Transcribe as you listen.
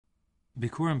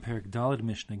Bikkurim Perek Daled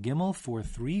Mishnah Gimel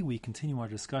 4.3. We continue our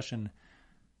discussion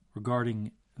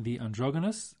regarding the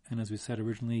androgynous, and as we said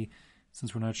originally,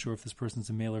 since we're not sure if this person's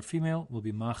a male or female, we'll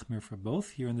be machmir for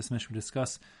both. Here in this Mishnah we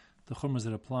discuss the chumras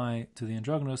that apply to the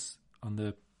androgynous on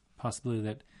the possibility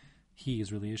that he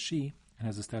is really a she and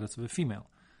has the status of a female.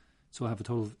 So we'll have a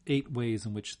total of 8 ways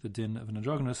in which the din of an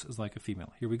androgynous is like a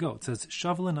female. Here we go. It says,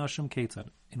 Shavel Nashim Ketzad.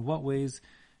 In what ways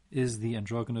is the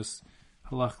androgynous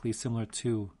halachically similar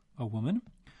to a woman?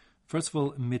 First of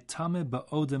all, mitame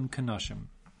ba'odem kanashim.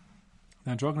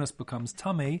 The androgynous becomes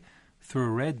tame through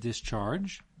red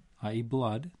discharge, i.e.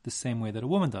 blood, the same way that a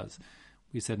woman does.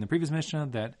 We said in the previous Mishnah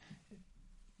that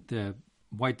the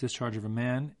white discharge of a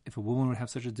man, if a woman would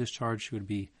have such a discharge, she would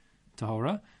be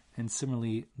tahora. And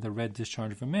similarly, the red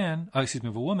discharge of a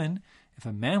of a woman, if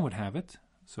a man would have it,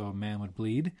 so a man would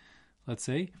bleed, let's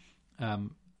say,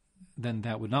 then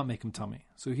that would not make him tummy.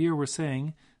 So here we're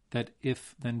saying that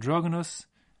if the androgynous,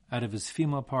 out of his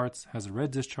female parts, has a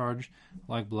red discharge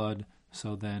like blood,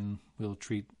 so then we'll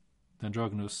treat the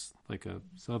androgynous like a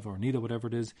zav or nida, whatever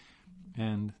it is,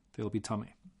 and they'll be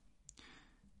tummy.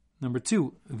 Number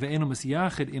 2, ve'enu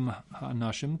misyachid im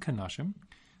ha'anashim kanashim.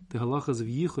 The halachas of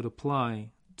yichud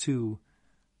apply to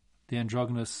the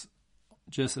androgynous,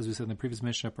 just as we said in the previous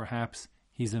Mishnah. Perhaps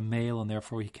he's a male and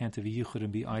therefore he can't have a yichud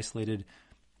and be isolated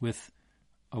with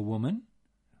a woman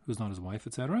who's not his wife,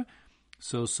 etc.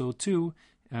 So too,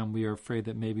 we are afraid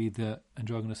that maybe the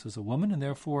androgynous is a woman and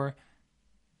therefore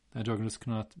the androgynous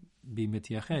cannot be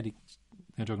mityached.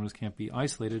 The androgynous can't be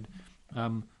isolated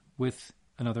with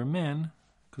another man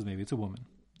because maybe it's a woman.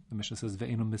 The Mishnah says,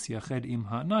 ve'enu misyached im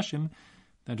ha'nashim.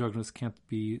 The androgynous can't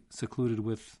be secluded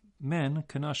with men,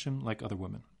 kanashim, like other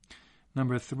women.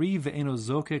 Number 3, ve'eno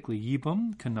zokek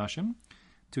liyibum kanashim.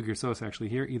 2 gersos actually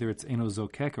here. Either it's eno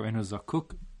zokek or eno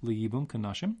zakuk liyibum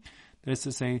kanashim. That is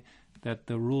to say that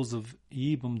the rules of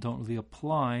yibum don't really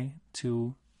apply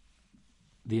to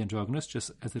the androgynous, just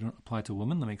as they don't apply to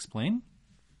women. Let me explain.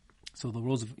 So the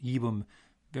rules of yibum,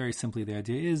 very simply, the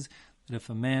idea is that if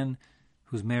a man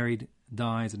who's married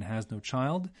dies and has no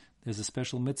child, there's a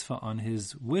special mitzvah on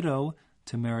his widow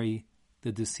to marry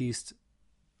the deceased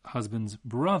husband's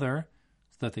brother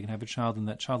so that they can have a child, and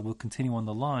that child will continue on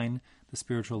the line, the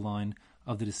spiritual line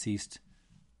of the deceased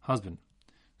husband.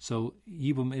 So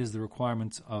yibum is the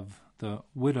requirement of the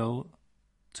widow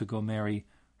to go marry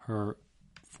her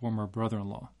former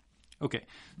brother-in-law. Okay,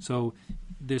 so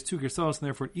there's 2 gersos, and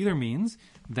therefore it either means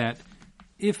that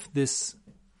if the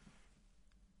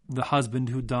husband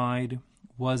who died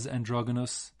was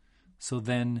androgynous, so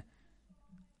then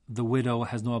the widow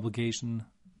has no obligation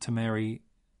to marry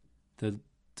the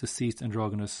deceased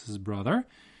androgynous' brother.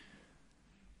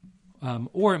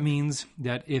 Or it means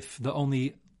that if the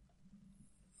only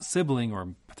sibling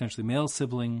or potentially male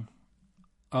sibling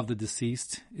of the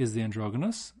deceased is the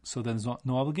androgynous, so then there's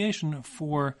no obligation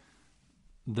for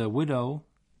the widow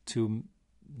to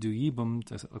do yibum,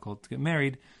 to get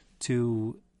married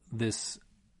to this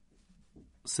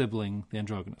sibling, the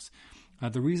androgynous.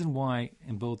 The reason why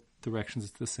in both directions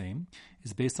it's the same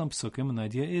is based on psukim, and the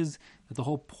idea is that the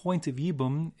whole point of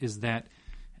yibum is that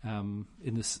in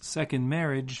this second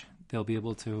marriage they'll be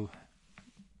able to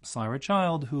sire a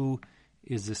child who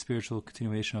is the spiritual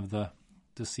continuation of the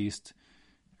deceased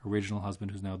original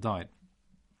husband who's now died.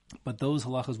 But those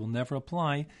halachas will never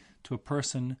apply to a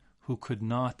person who could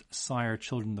not sire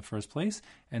children in the first place,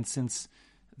 and since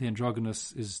the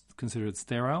androgynous is considered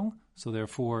sterile, so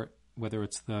therefore whether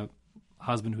it's the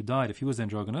husband who died, if he was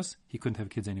androgynous, he couldn't have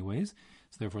kids anyways,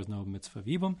 so therefore there's no mitzvah of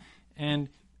yibum. And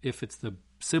if it's the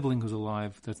sibling who's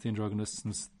alive, that's the androgynous,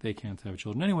 since they can't have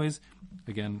children anyways,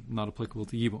 again, not applicable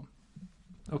to yibum.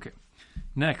 Okay,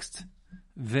 next,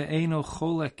 ve'eno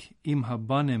cholek im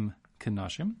habanim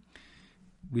kanashim.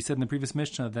 We said in the previous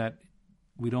Mishnah that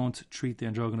we don't treat the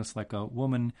androgynous like a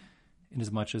woman, in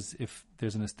as much as if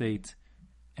there's an estate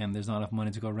and there's not enough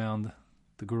money to go around,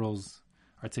 the girls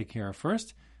are taken care of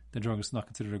first. The androgynous is not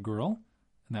considered a girl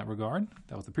in that regard.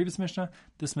 That was the previous Mishnah.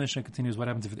 This Mishnah continues what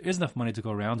happens if there is enough money to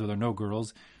go around, or there are no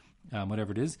girls,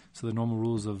 whatever it is. So the normal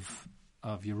rules of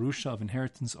Yerusha, of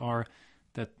inheritance, are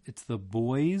that it's the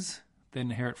boys that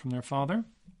inherit from their father.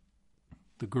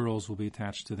 The girls will be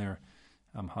attached to their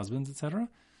husbands, etc.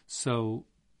 So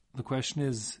the question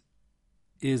is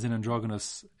an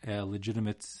androgynous a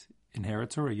legitimate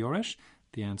inheritor, a yoresh?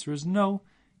 The answer is no.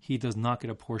 He does not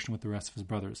get a portion with the rest of his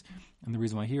brothers. And the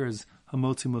reason why here is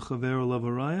hamotzi mechaver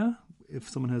lavaraya. If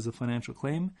someone has a financial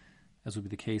claim, as would be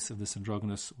the case of this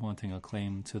androgynous wanting a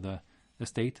claim to the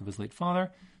estate of his late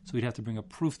father, so he'd have to bring a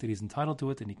proof that he's entitled to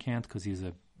it, and he can't because he's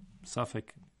a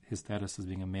suffix. his status as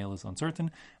being a male is uncertain,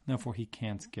 and therefore he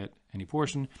can't get any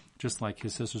portion, just like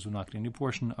his sisters would not get any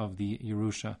portion of the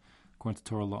Yerusha, according to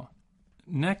Torah law.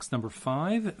 Next, number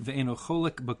 5, ve'eno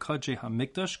cholek b'kadshei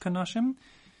hamikdash kanashim.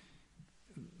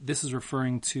 This is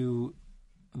referring to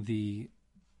the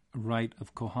right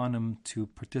of Kohanim to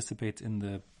participate in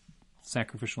the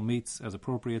sacrificial meats as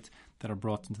appropriate that are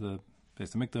brought into the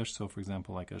Beis HaMikdash. So, for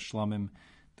example, like a shlamim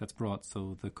that's brought,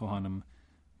 so the Kohanim,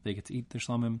 they get to eat the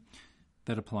shlamim.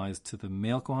 That applies to the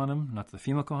male Kohanim, not to the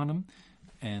female Kohanim.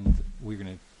 And we're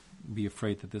going to be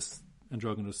afraid that this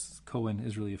androgynous Kohen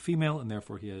is really a female, and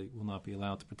therefore he will not be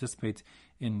allowed to participate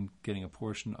in getting a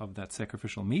portion of that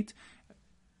sacrificial meat.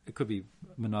 It could be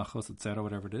menachos, etc.,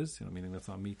 whatever it is, meaning that's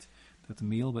not meat, that's a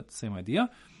meal, but same idea.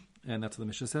 And that's what the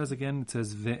Mishnah says again. It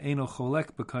says, ve'eno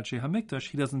cholek b'kadshei hamikdash.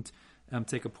 He doesn't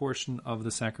take a portion of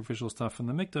the sacrificial stuff from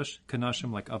the mikdash,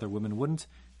 kanashim, like other women wouldn't,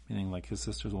 meaning like his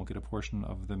sisters won't get a portion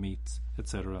of the meat,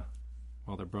 etc.,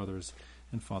 while their brothers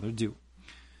and father do.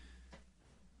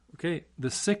 Okay, the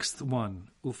 6th one,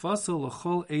 ufasel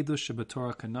l'chol edus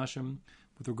shebetorah kanashim,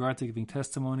 with regard to giving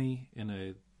testimony in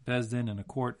a bezdin, in a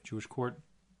court, Jewish court.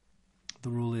 The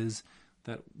rule is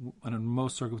that under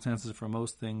most circumstances, for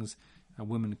most things,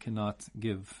 women cannot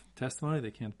give testimony. They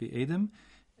can't be edim,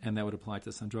 and that would apply to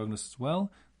this androgynous as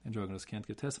well. Androgynous can't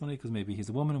give testimony because maybe he's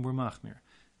a woman and we're machmir.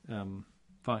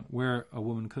 Fine. Where a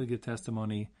woman could give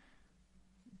testimony,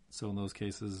 so in those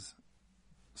cases,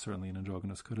 certainly an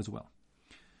androgynous could as well.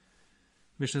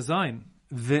 Mishnah Zayin,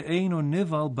 ve'eino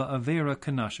nival ba'avera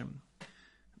kanashim.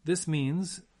 This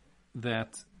means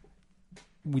that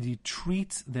we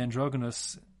treat the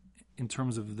androgynous in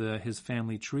terms of his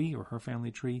family tree or her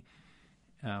family tree,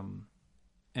 and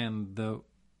the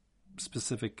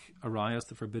specific arayas,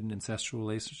 the forbidden incestual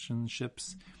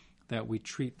relationships, that we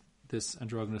treat this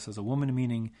androgynous as a woman,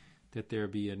 meaning that there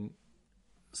be a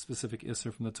specific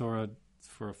isser from the Torah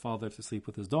for a father to sleep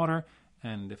with his daughter,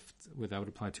 and that would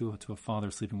apply to a father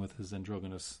sleeping with his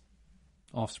androgynous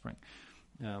offspring.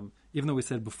 Even though we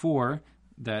said before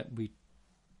that we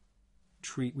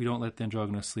don't let the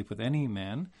androgynous sleep with any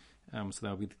man, so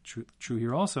that would be true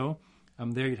here also.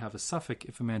 There you'd have a suffix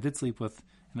if a man did sleep with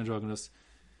an androgynous.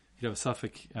 You'd have a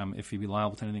suffix if he'd be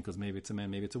liable to anything because maybe it's a man,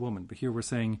 maybe it's a woman. But here we're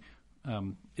saying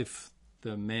if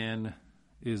the man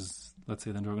is, let's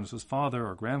say, the androgynous' father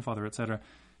or grandfather, etc.,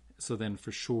 so then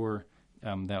for sure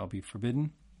that will be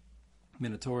forbidden.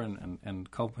 Minotaur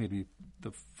and culpable, maybe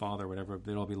the father, whatever,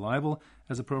 they'd all be liable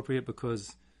as appropriate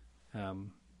because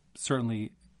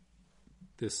certainly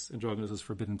this androgynous is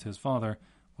forbidden to his father,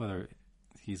 whether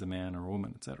he's a man or a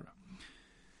woman, etc.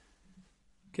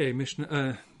 Okay,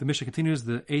 the Mishnah continues.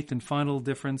 The 8th and final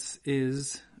difference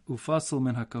is ufasil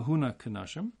min hakahuna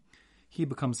kanashim. He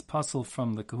becomes pasul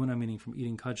from the kahuna, meaning from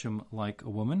eating kachim like a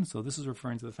woman. So this is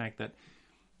referring to the fact that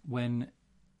when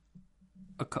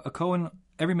a Kohen,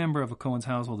 every member of a Kohen's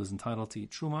household is entitled to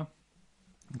eat truma,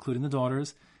 including the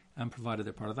daughters, and provided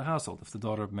they're part of the household. If the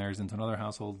daughter marries into another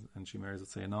household and she marries,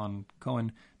 let's say, a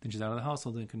non-Kohen, then she's out of the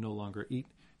household and can no longer eat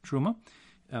truma.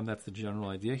 That's the general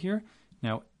idea here.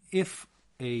 Now, if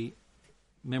a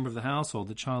member of the household,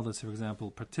 the child, let's say, for example,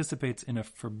 participates in a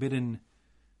forbidden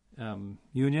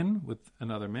union with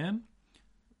another man,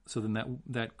 so then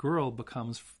that girl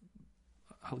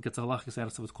gets a halachic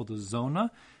status of what's called a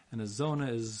zona, and a zona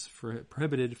is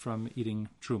prohibited from eating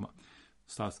truma.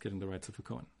 Starts getting the rights of a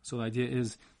Kohen. So the idea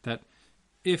is that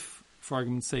if, for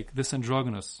argument's sake, this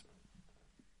androgynous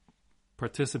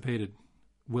participated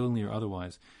willingly or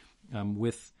otherwise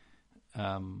with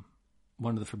one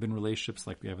of the forbidden relationships,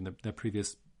 like we have in the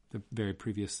very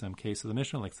previous case of the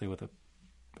Mishnah, like say with a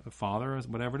father or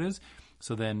whatever it is,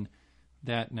 so then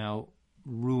that now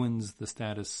ruins the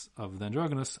status of the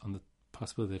androgynous on the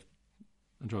possibility that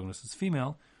androgynous is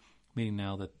female, meaning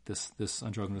now that this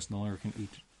androgynous no longer can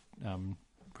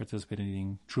participate in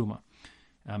eating truma.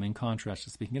 In contrast to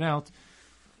speaking it out,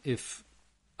 if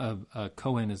a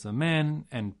Kohen is a man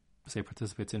and say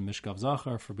participates in mishkav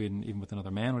zachar, forbidden even with another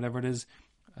man, whatever it is,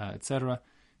 etc.,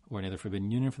 or any other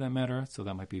forbidden union for that matter, so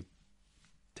that might be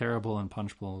terrible and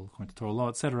punishable according to Torah law,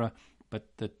 etc., but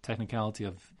the technicality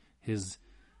of his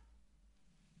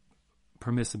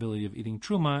permissibility of eating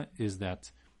truma is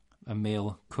that a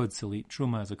male could still eat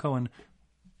truma as a Kohen,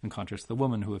 in contrast to the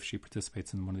woman who, if she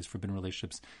participates in one of these forbidden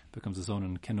relationships, becomes a zona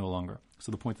and can no longer.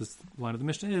 So the point of this line of the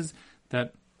Mishnah is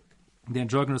that the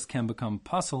androgynous can become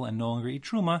pasul and no longer eat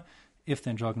truma if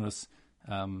the androgynous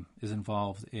is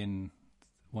involved in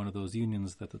one of those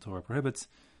unions that the Torah prohibits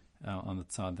on the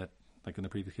tzad that, like in the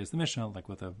previous case of the Mishnah, like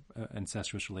with an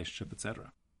incestuous relationship,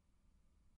 etc.